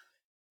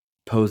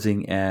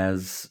posing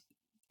as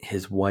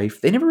his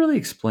wife. They never really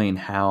explain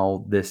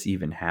how this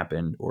even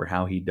happened or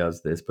how he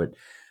does this, but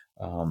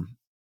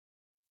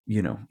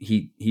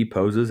he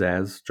poses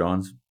as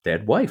John's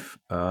dead wife,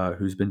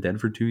 who's been dead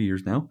for 2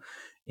 years now,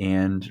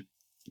 and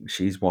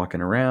she's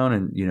walking around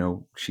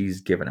and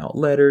she's giving out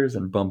letters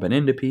and bumping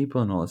into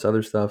people and all this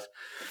other stuff.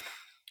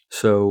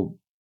 So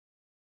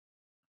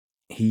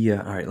he, all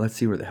right, let's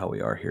see where the hell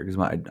we are here, because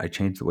I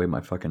changed the way my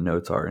fucking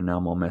notes are and now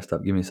I'm all messed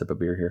up. Give me a sip of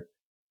beer here.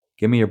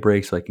 Give me a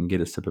break so I can get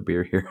a sip of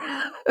beer here.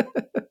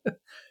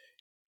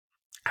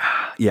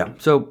 Yeah,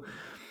 so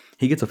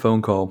he gets a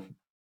phone call,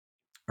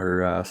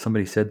 or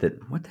somebody said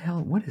that, what the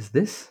hell, what is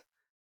this?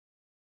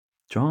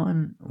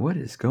 John, what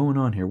is going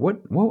on here?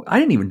 What I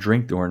didn't even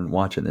drink during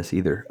watching this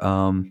either.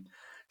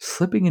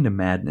 Slipping into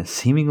madness,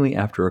 seemingly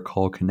after a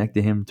call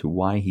connected him to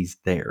why he's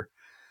there.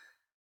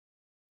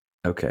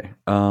 Okay.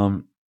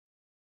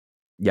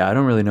 Yeah, I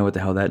don't really know what the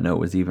hell that note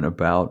was even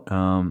about.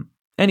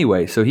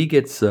 Anyway, so he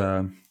gets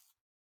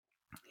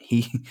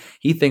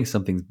he thinks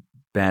something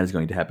bad is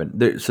going to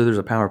happen. So there's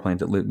a power plant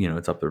that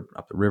it's up the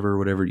river or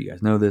whatever. You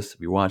guys know this if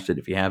you watched it.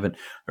 If you haven't,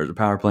 there's a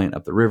power plant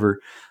up the river,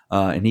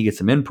 and he gets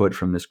some input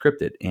from this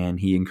cryptid, and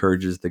he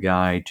encourages the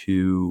guy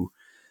to,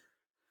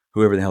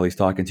 whoever the hell he's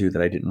talking to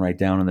that I didn't write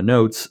down in the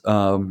notes.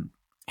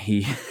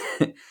 He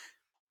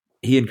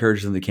he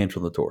encourages him to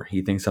cancel the tour.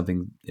 He thinks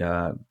something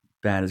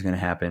bad is going to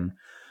happen.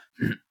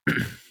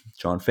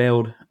 John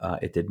failed.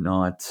 It did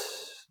not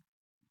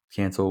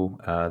cancel.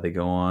 They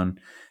go on,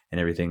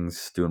 and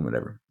everything's doing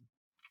whatever.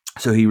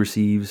 So he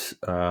receives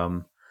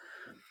a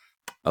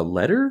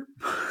letter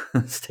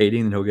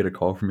stating that he'll get a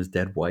call from his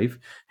dead wife,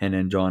 and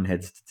then John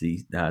heads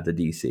to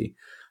DC.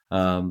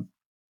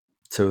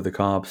 So the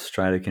cops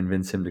try to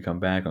convince him to come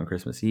back on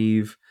Christmas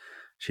Eve.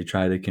 She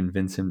tried to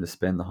convince him to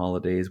spend the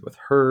holidays with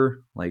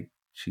her. Like,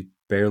 she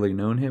barely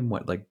known him,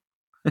 like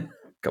a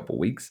couple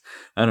weeks?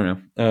 I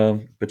don't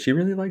know. But she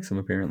really likes him,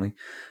 apparently.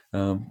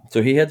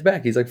 So he heads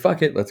back. He's like,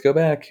 fuck it, let's go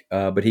back.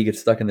 But he gets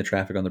stuck in the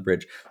traffic on the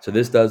bridge. So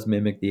this does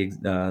mimic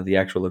the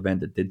actual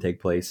event that did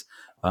take place.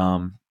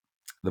 The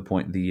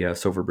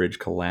Silver Bridge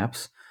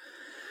collapse.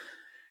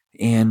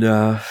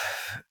 And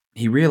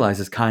he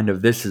realizes kind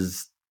of this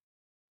is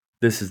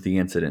the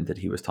incident that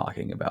he was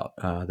talking about,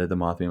 that the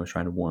Mothman was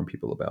trying to warn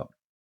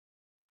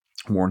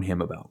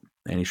him about.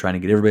 And he's trying to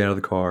get everybody out of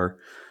the car.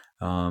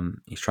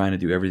 He's trying to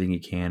do everything he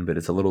can, but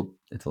it's a little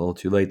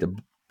too late. The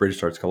bridge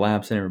starts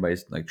collapsing.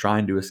 Everybody's like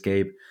trying to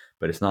escape,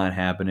 but it's not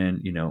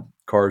happening.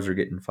 Cars are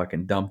getting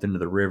fucking dumped into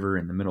the river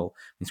in the middle.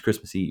 It's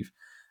Christmas Eve.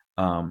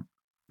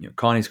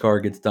 Connie's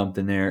car gets dumped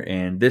in there,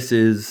 and this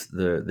is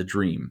the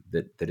dream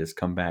that has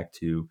come back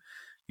to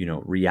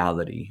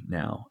reality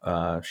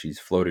now. She's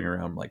floating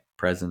around like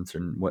presents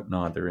and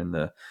whatnot. They're in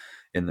the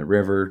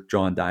river.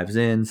 John dives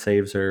in,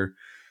 saves her,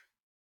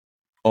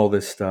 all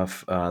this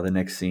stuff. The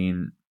next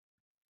scene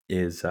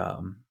is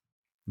a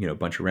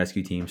bunch of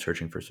rescue teams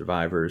searching for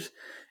survivors,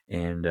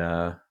 and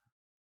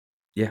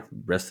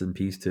rest in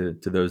peace to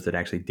those that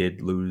actually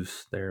did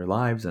lose their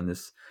lives in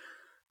this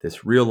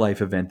real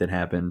life event that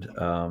happened.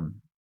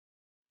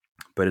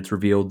 But it's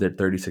revealed that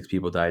 36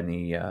 people died in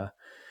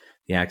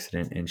the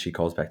accident, and she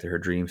calls back to her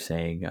dream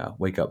saying,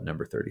 wake up,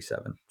 number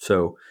 37.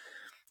 So,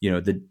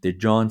 did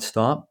John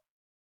stop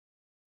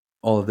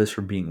all of this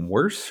from being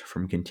worse,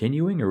 from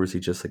continuing, or was he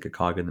just like a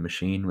cog in the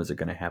machine? Was it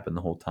going to happen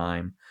the whole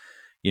time?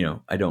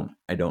 I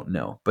don't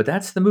know. But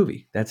that's the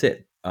movie. That's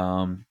it.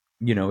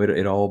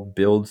 It all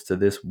builds to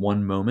this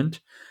one moment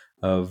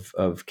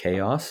of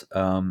chaos.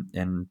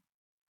 And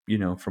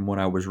from what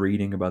I was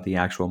reading about the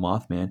actual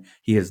Mothman,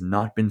 he has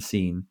not been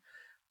seen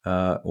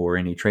or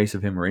any trace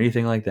of him or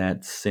anything like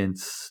that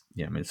since,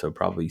 so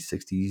probably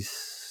 60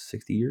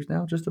 years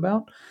now, just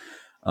about.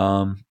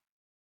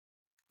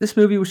 This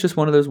movie was just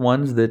one of those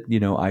ones that,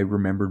 I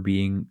remember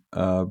being,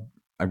 I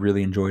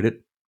really enjoyed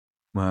it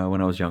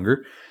when I was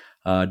younger.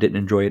 Didn't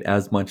enjoy it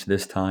as much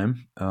this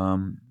time.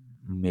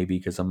 Maybe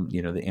because I'm,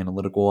 the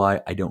analytical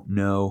eye. I don't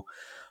know.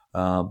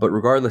 But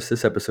regardless,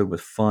 this episode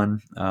was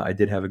fun. I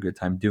did have a good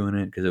time doing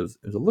it because it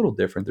was a little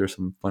different. There's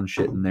some fun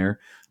shit in there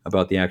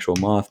about the actual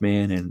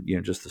Mothman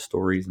and just the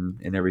stories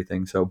and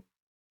everything. So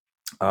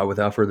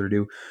without further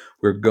ado,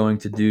 we're going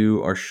to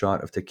do our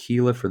shot of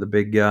tequila for the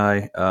big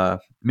guy.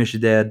 Miss you,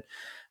 Dad.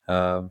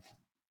 Man,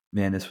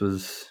 this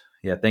was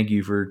thank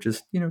you for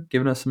just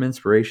giving us some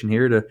inspiration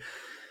here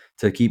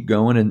to keep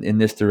going in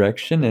this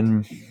direction.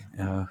 And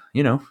I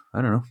don't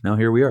know. Now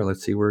here we are.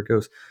 Let's see where it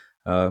goes.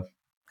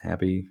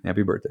 Happy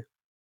birthday.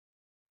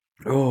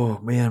 Oh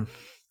man,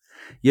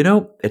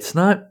 it's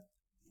not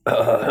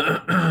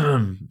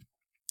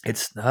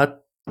it's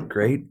not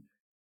great.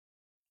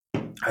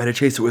 I had to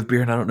chase it with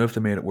beer, and I don't know if they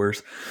made it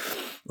worse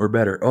or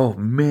better. Oh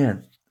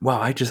man,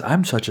 wow!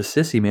 I'm such a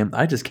sissy, man.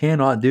 I just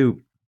cannot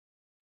do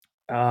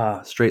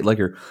straight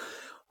liquor.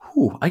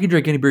 Whew, I can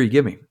drink any beer you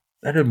give me.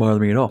 That didn't bother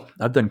me at all.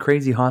 I've done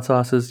crazy hot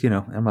sauces.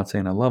 I'm not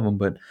saying I love them,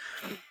 but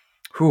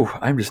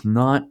I'm just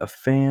not a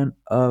fan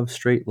of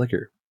straight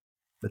liquor.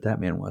 But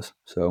that man was.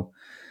 So,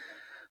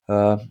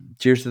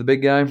 cheers to the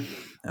big guy.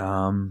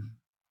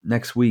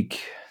 Next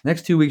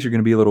 2 weeks are going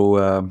to be a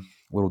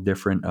little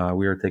different.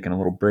 We are taking a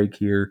little break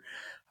here.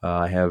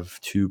 I have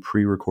 2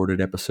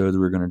 pre-recorded episodes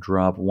we're going to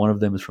drop. One of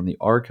them is from the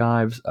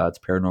archives. It's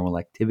Paranormal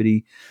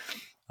Activity,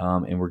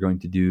 and we're going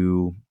to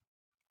do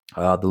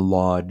the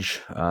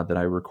Lodge that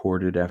I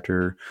recorded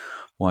after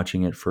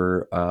watching it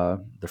for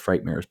the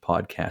Frightmares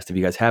podcast. If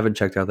you guys haven't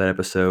checked out that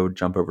episode,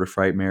 jump over to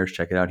Frightmares,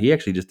 check it out. He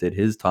actually just did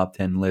his top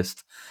 10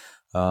 list.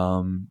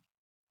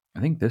 I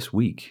think this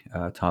week,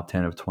 top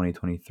 10 of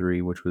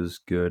 2023, which was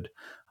good.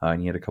 And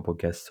he had a couple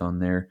guests on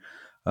there.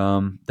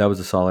 That was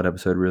a solid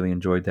episode. Really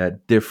enjoyed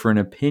that. Different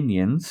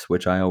opinions,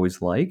 which I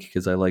always like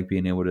because I like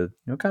being able to,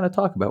 kind of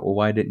talk about, well,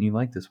 why didn't you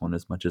like this one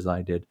as much as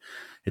I did?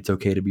 It's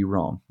okay to be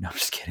wrong. No, I'm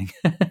just kidding.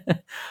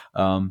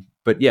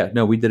 But yeah,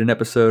 no, we did an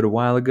episode a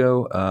while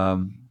ago.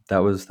 That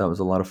was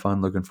a lot of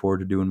fun. Looking forward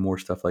to doing more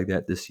stuff like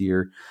that this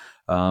year.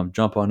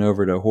 Jump on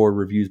over to Horror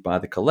Reviews by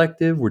the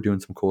Collective. We're doing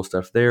some cool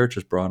stuff there.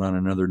 Just brought on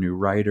another new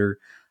writer.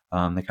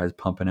 That guy's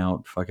pumping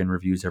out fucking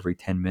reviews every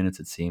 10 minutes,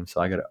 it seems.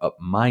 So I got to up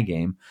my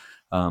game.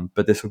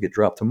 But this will get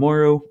dropped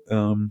tomorrow.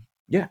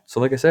 So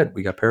like I said,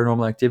 we got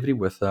Paranormal Activity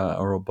with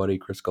our old buddy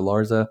Chris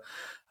Galarza,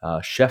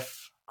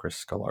 Chef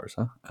Chris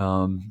Galarza.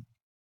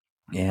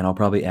 And I'll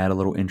probably add a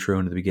little intro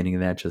into the beginning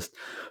of that, just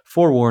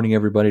forewarning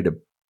everybody to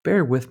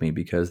bear with me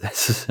because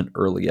this is an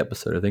early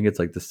episode. I think it's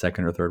like the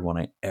second or third one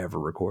I ever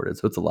recorded.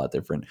 So it's a lot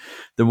different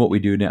than what we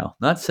do now.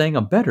 Not saying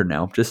I'm better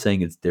now, just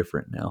saying it's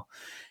different now.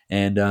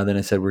 And then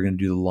I said we're going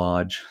to do the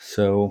Lodge.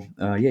 So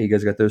you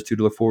guys got those 2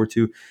 to look forward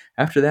to.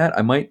 After that,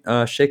 I might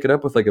shake it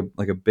up with like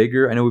a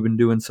bigger. I know we've been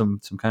doing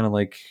some kind of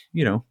like,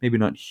 maybe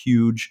not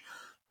huge,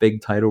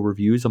 big title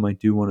reviews. I might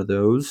do one of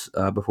those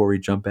before we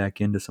jump back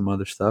into some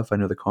other stuff. I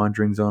know The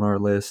Conjuring's on our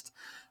list.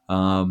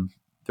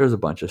 There's a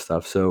bunch of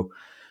stuff. So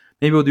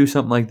maybe we'll do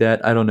something like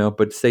that. I don't know,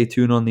 but stay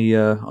tuned on the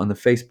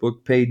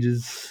Facebook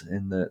pages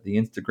and the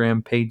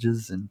Instagram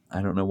pages. And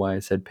I don't know why I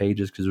said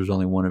pages because there's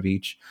only one of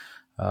each.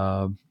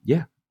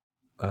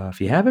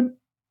 If you haven't,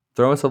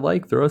 throw us a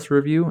like, throw us a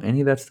review,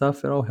 any of that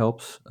stuff. It all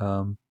helps.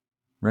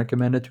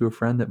 Recommend it to a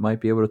friend that might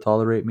be able to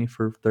tolerate me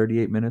for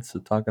 38 minutes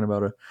of talking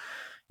about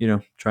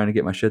trying to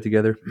get my shit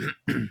together.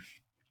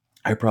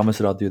 I promise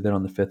that I'll do that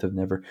on the 5th of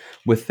Never.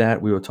 With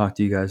that, we will talk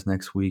to you guys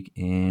next week,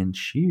 and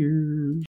cheers.